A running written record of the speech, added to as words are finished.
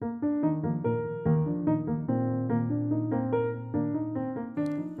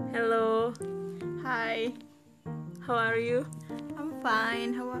how are you? I'm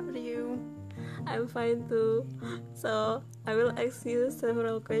fine. How are you? I'm fine too. So, I will ask you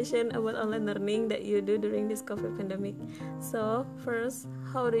several questions about online learning that you do during this COVID pandemic. So, first,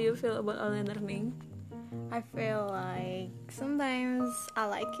 how do you feel about online learning? I feel like sometimes I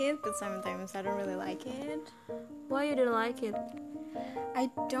like it, but sometimes I don't really like it. Why you don't like it? I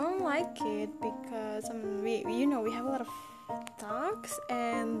don't like it because we have a lot of talks,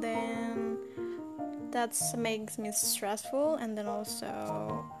 and then that makes me stressful, and then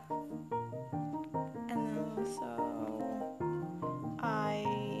also I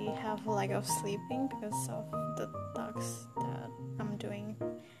have a lack of sleeping because of the talks that I'm doing.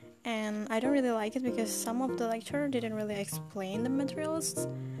 And I don't really like it because some of the lecturer didn't really explain the materials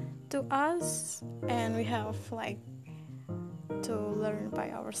to us, and we have to learn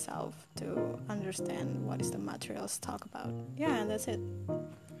by ourselves to understand what is the materials talk about. Yeah, and that's it.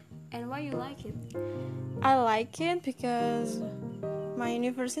 And why you like it? I like it because my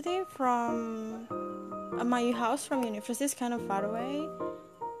university from my house from university is kind of far away,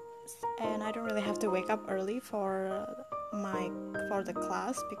 and I don't really have to wake up early for the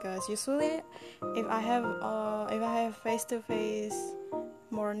class, because usually if I have face-to-face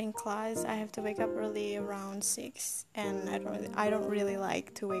morning class, I have to wake up early around 6, and I don't really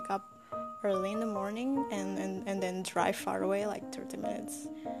like to wake up early in the morning and then drive far away like 30 minutes.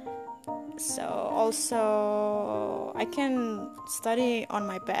 So also I can study on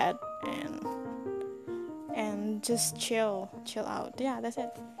my bed and just chill out. Yeah, that's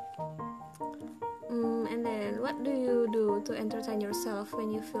it. And then, what do you do to entertain yourself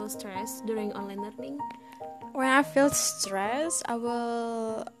when you feel stressed during online learning? When I feel stressed, I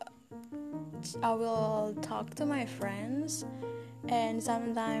will talk to my friends, and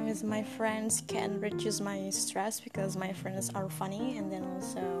sometimes my friends can reduce my stress because my friends are funny, and then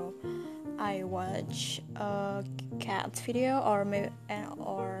also I watch a cat video or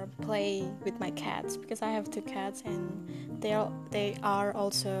play with my cats, because I have 2 cats, and they are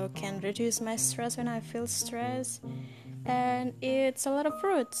also can reduce my stress when I feel stressed. And it's a lot of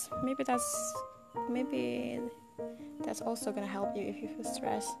fruits. Maybe that's also gonna help you if you feel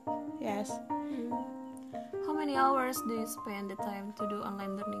stressed. Yes. How many hours do you spend the time to do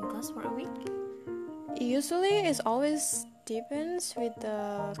online learning class for a week? Usually it always depends with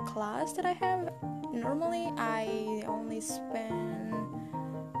the class that I have. Normally I only spend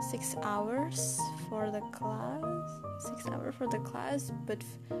 6 hours for the class, but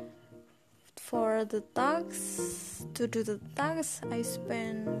for the tasks, to do the tasks, I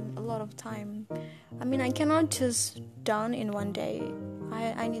spend a lot of time. I mean, I cannot just done in one day.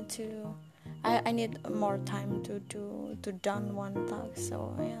 I need more time to done one task.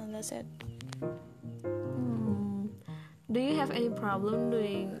 So yeah, that's it. Do you have any problem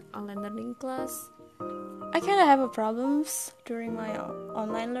doing online learning class? I kind of have a problems during my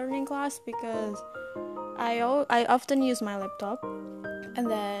online learning class because I often use my laptop, and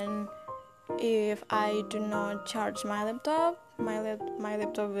then if I do not charge my laptop, my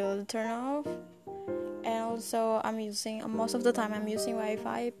laptop will turn off. And also most of the time I'm using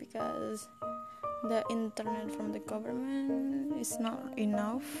Wi-Fi because the internet from the government is not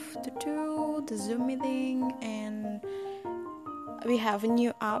enough to do the Zoom meeting, and we have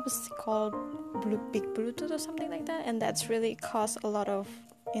new apps called Big Bluetooth or something like that, and that's really cost a lot of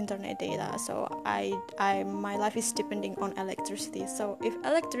internet data. So my life is depending on electricity. So if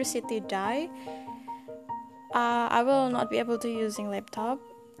electricity die, I will not be able to using laptop,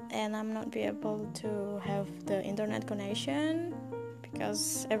 and I'm not be able to have the internet connection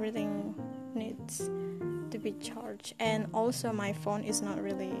because everything needs to be charged. And also my phone is not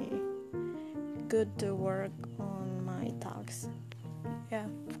really good to work on my tasks. Yeah.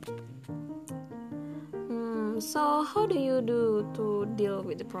 So how do you do to deal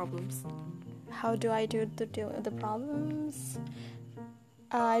with the problems? How do I do to deal with the problems?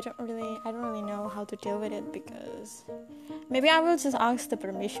 I don't really know how to deal with it, because maybe I will just ask the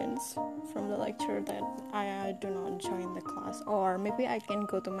permissions from the lecturer that I do not join the class, or maybe I can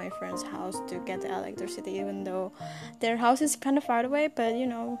go to my friend's house to get the electricity, even though their house is kind of far away, but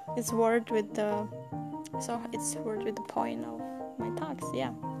it's worth with the point of my talks.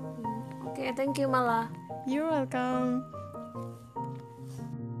 Yeah. Okay, thank you, Mala. You're welcome.